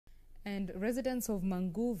And residents of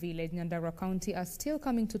Manguu village, Nyandarua County, are still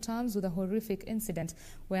coming to terms with a horrific incident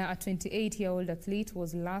where a 28-year-old athlete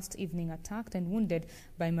was last evening attacked and wounded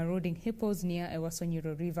by marauding hippos near Ewaso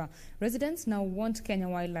Nyiro River. Residents now want Kenya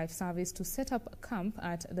Wildlife Service to set up a camp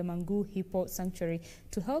at the Manguu Hippo Sanctuary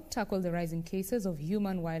to help tackle the rising cases of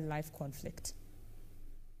human-wildlife conflict.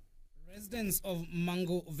 Residents of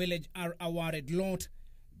Manguu village are a worried lot.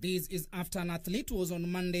 This is after an athlete was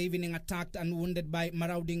on Monday evening attacked and wounded by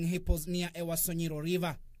marauding hippos near Ewaso Nyiro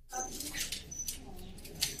River.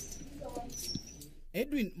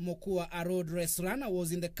 Edwin Mokua, a road race runner,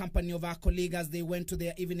 was in the company of our colleague as they went to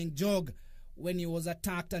their evening jog when he was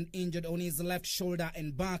attacked and injured on his left shoulder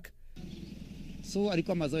and back. So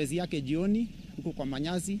alikuwa mazoezi yake jioni huko kwa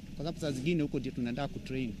manyasi, kwa sababu saa zingine huko ndio tunaenda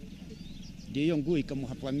kutrain. Ndio hiyo nguu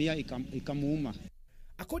ikamhapamia ikamuuma.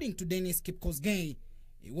 According to Dennis Kipkosgei,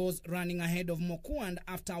 he was running ahead of Mokua, and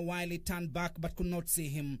after a while he turned back but could not see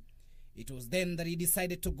him. It was then that he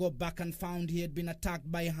decided to go back and found he had been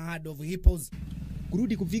attacked by a herd of hippos.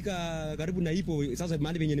 Kurudi kufika karibu na hippo, sasa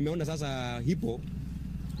mahali penye nimeona sasa hippo,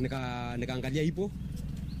 nikaangalia hippo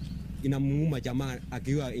inamuuma jamaa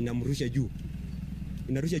akiwa inamrusha juu.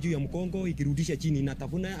 Inarusha juu ya mkongo, ikirudisha chini,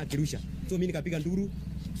 inatafuna akirusha. So mimi nikapiga nduru,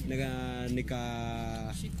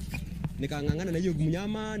 nikangangana na hiyo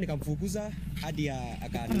mnyama, nikamfukuza hadi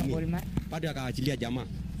hadi akaachilia jamaa.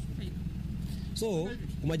 So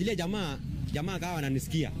kumajilia jamaa akawa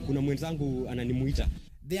ananisikia, kuna mwenzangu ananimuita.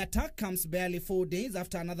 The attack comes barely 4 days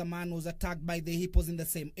after another man was attacked by the hippos in the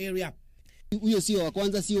same area. Huyo sio wa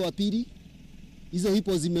kwanza, sio wa pili. Hizo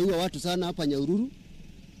hippos zimeua watu sana hapa Nyahururu.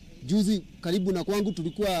 Juzi karibu na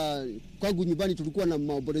kwangu nyumbani tulikuwa na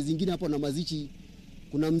maombolezi zingine hapo na mazishi.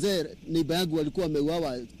 Kuna mzee neighbor yangu alikuwa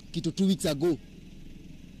ameuawa kitu 2 weeks ago.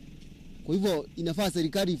 Kwa hivyo inafaa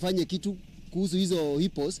serikali ifanye kitu kuhusu hizo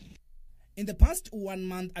hippos. In the past 1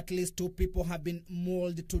 month, at least 2 people have been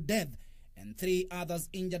mauled to death and 3 others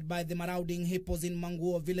injured by the marauding hippos in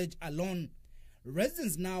Manguu village alone.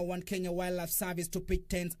 Residents now want Kenya Wildlife Service to pitch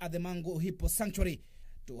tents at the Manguu Hippo Sanctuary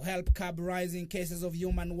to help curb rising cases of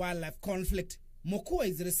human-wildlife conflict. Mokua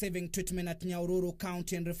is receiving treatment at Nyandarua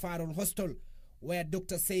County and Referral Hospital, where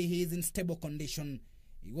doctors say he is in stable condition.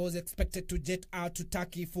 He was expected to jet out to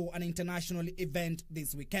Turkey for an international event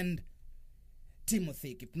this weekend.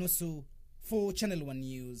 Timothy Kipnusu for Channel 1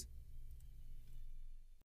 News.